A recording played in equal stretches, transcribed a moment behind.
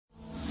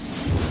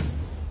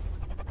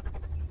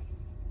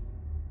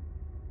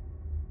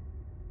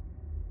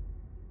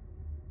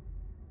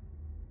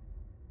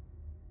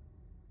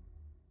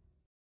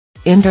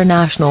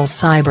international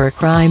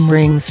cybercrime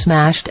ring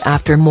smashed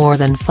after more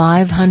than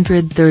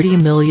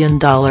 $530 million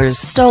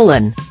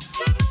stolen.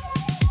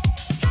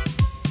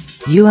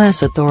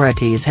 U.S.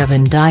 authorities have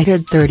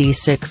indicted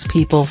 36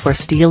 people for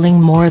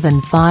stealing more than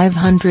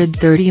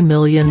 $530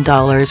 million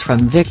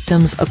from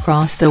victims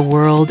across the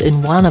world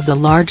in one of the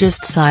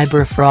largest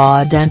cyber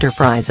fraud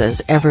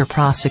enterprises ever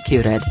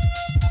prosecuted.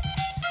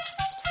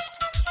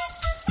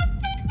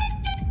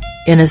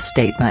 In a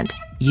statement,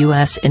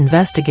 U.S.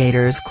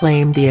 investigators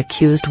claimed the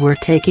accused were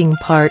taking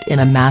part in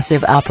a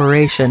massive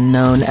operation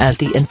known as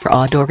the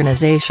Infraud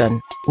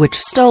Organization, which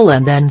stole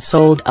and then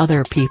sold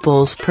other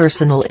people's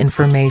personal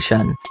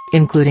information,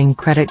 including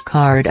credit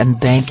card and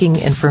banking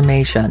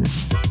information.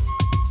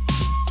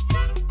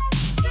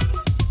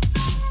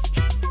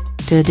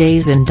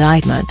 Today's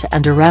indictment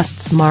and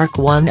arrests mark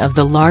one of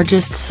the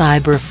largest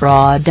cyber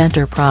fraud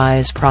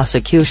enterprise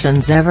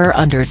prosecutions ever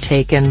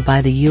undertaken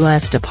by the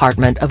U.S.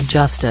 Department of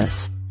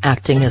Justice.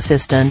 Acting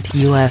Assistant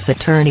U.S.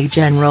 Attorney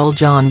General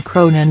John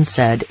Cronin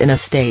said in a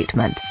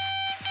statement.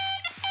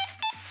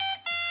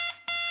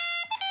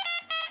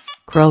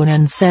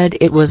 Cronin said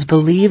it was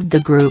believed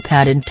the group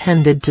had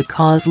intended to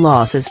cause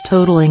losses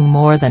totaling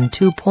more than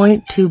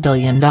 $2.2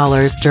 billion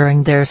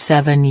during their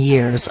 7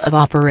 years of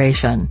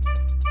operation.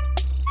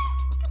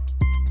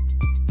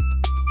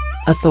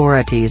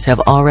 Authorities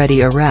have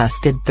already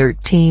arrested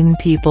 13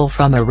 people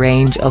from a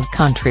range of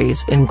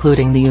countries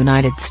including the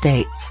United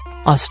States,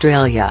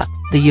 Australia,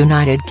 the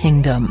United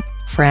Kingdom,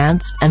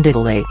 France and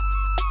Italy.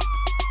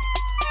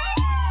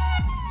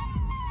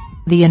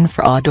 The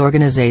Infraud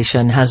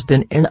Organization has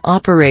been in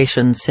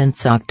operation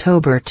since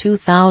October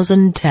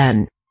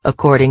 2010,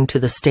 according to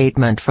the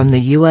statement from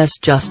the U.S.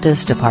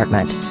 Justice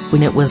Department,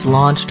 when it was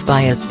launched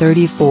by a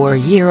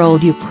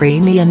 34-year-old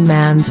Ukrainian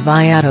man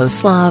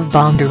Sviatoslav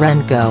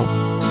Bondarenko.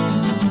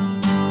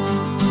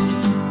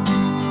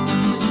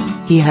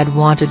 He had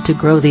wanted to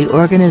grow the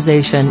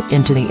organization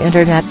into the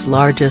Internet's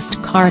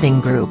largest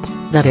carding group,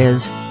 that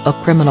is, a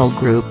criminal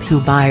group who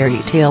buy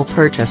retail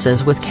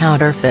purchases with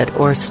counterfeit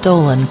or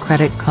stolen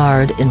credit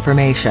card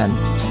information.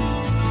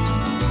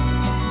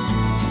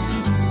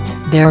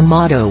 Their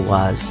motto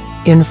was,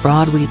 "In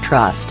fraud we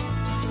trust."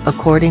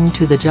 According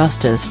to the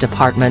Justice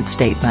Department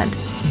statement,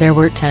 there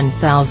were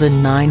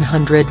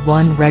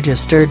 10,901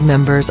 registered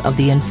members of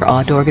the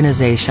Infraud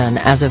Organization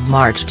as of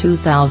March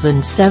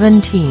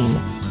 2017.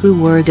 Who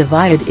were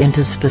divided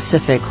into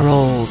specific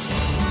roles.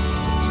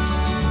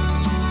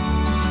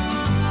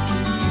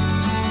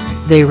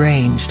 They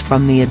ranged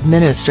from the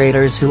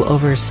administrators who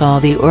oversaw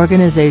the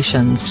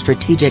organization's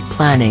strategic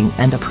planning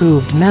and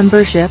approved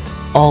membership,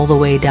 all the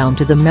way down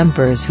to the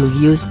members who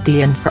used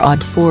the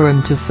Infraud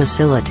forum to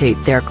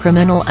facilitate their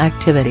criminal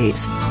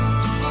activities.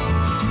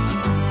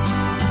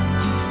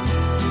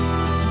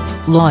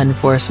 Law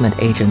enforcement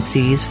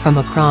agencies from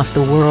across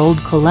the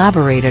world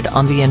collaborated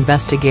on the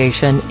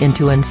investigation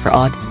into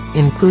Infraud,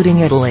 including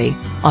Italy,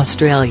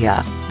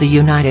 Australia, the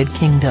United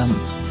Kingdom,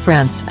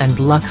 France and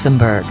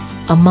Luxembourg,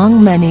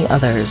 among many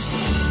others.